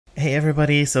Hey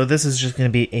everybody, so this is just going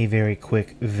to be a very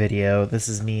quick video. This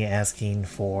is me asking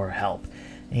for help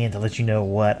and to let you know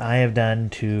what I have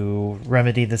done to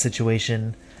remedy the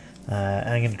situation.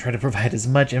 I'm going to try to provide as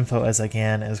much info as I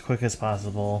can as quick as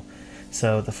possible.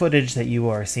 So the footage that you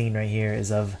are seeing right here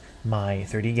is of my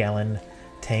 30-gallon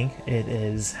tank. It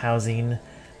is housing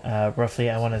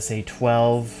roughly, I want to say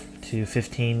 12 to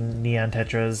 15 neon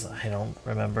tetras. I don't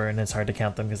remember, and it's hard to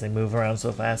count them because they move around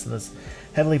so fast and it's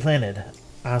heavily planted.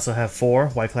 I also have 4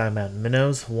 White Cloud Mountain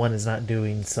minnows. One is not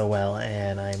doing so well,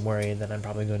 and I'm worried that I'm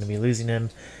probably going to be losing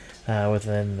him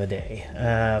within the day.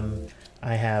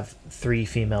 I have 3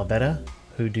 female betta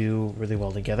who do really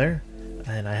well together,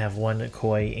 and I have 1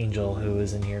 koi angel who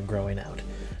is in here growing out.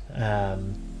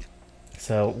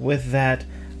 So with that,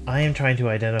 I am trying to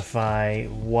identify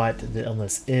what the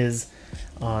illness is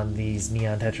on these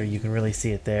neon tetra. You can really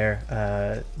see it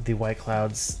there. The white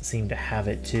clouds seem to have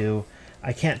it too.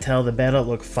 I can't tell. The betta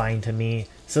look fine to me.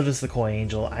 So does the koi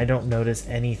angel. I don't notice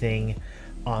anything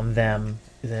on them.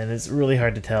 And it's really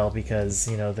hard to tell because,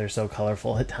 you know, they're so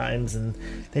colorful at times and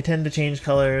they tend to change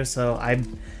colors. So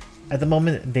at the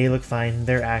moment, they look fine.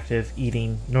 They're active,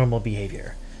 eating, normal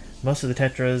behavior. Most of the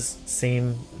tetras,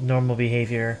 same normal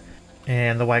behavior.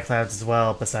 And the white clouds as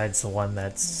well, besides the one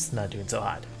that's not doing so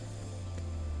hot.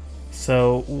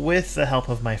 So with the help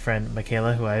of my friend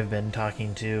Michaela, who I've been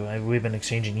talking to, we've been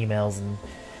exchanging emails and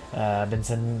I've been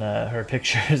sending her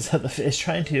pictures of the fish,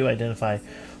 trying to identify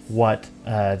what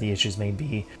the issues may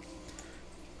be.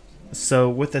 So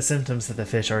with the symptoms that the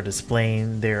fish are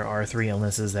displaying, there are 3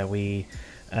 illnesses that we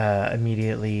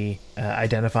immediately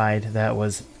identified. That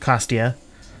was Costia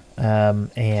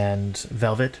and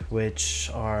Velvet,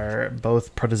 which are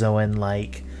both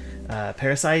protozoan-like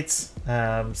parasites,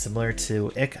 similar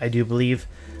to ick, I do believe.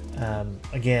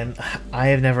 Again, I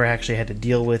have never actually had to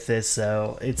deal with this,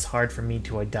 so it's hard for me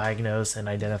to diagnose and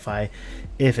identify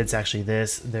if it's actually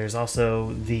this. There's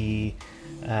also the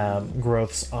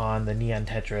growths on the neon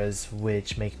tetras,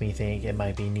 which make me think it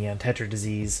might be neon tetra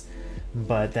disease,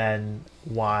 but then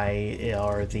why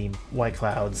are the white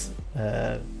clouds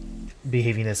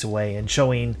behaving this way and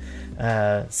showing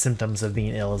symptoms of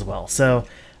being ill as well? So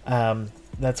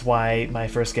that's why my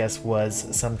first guess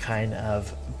was some kind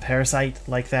of parasite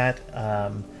like that.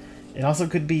 It also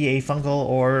could be a fungal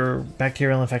or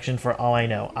bacterial infection for all I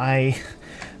know. I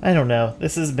don't know.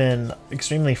 This has been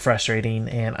extremely frustrating,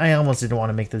 and I almost didn't want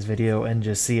to make this video and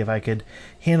just see if I could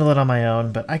handle it on my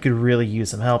own, but I could really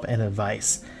use some help and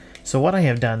advice. So what I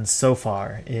have done so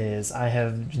far is I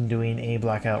have been doing a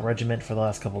blackout regimen for the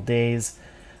last couple days.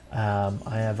 I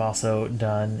have also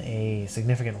done a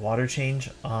significant water change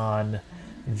on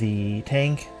the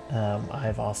tank.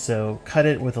 I've also cut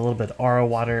it with a little bit of RO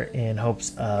water in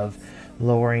hopes of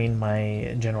lowering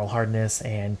my general hardness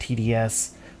and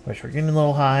TDS, which were getting a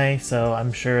little high, so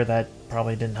I'm sure that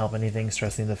probably didn't help anything,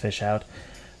 stressing the fish out.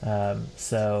 And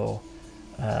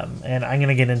I'm going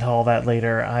to get into all that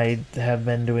later. I have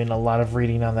been doing a lot of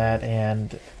reading on that,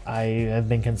 and I have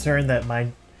been concerned that my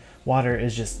water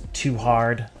is just too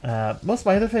hard. Most of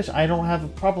my other fish I don't have a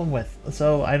problem with,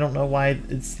 so I don't know why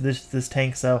it's this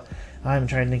tank, so I'm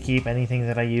trying to keep anything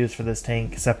that I use for this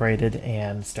tank separated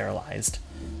and sterilized.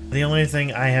 The only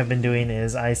thing I have been doing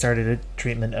is I started a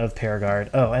treatment of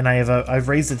Paragard. Oh, and I've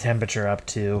raised the temperature up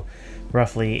to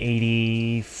roughly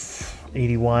 80,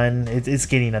 81. It's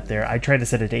getting up there. I tried to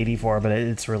set it to 84, but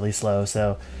it's really slow,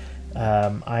 so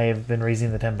I have been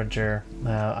raising the temperature.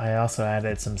 I also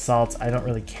added some salts. I don't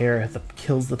really care if it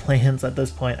kills the plants at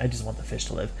this point. I just want the fish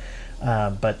to live.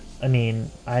 But I mean,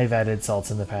 I've added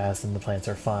salts in the past and the plants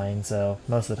are fine, so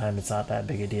most of the time it's not that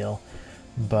big a deal.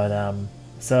 But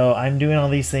so I'm doing all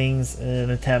these things in an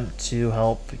attempt to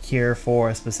help cure for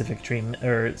a specific treatment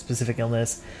or specific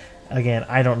illness. Again,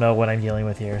 I don't know what I'm dealing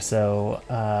with here, so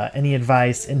any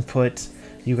advice, input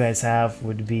you guys have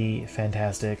would be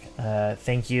fantastic.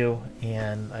 Thank you,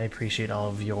 and I appreciate all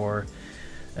of your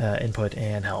input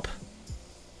and help.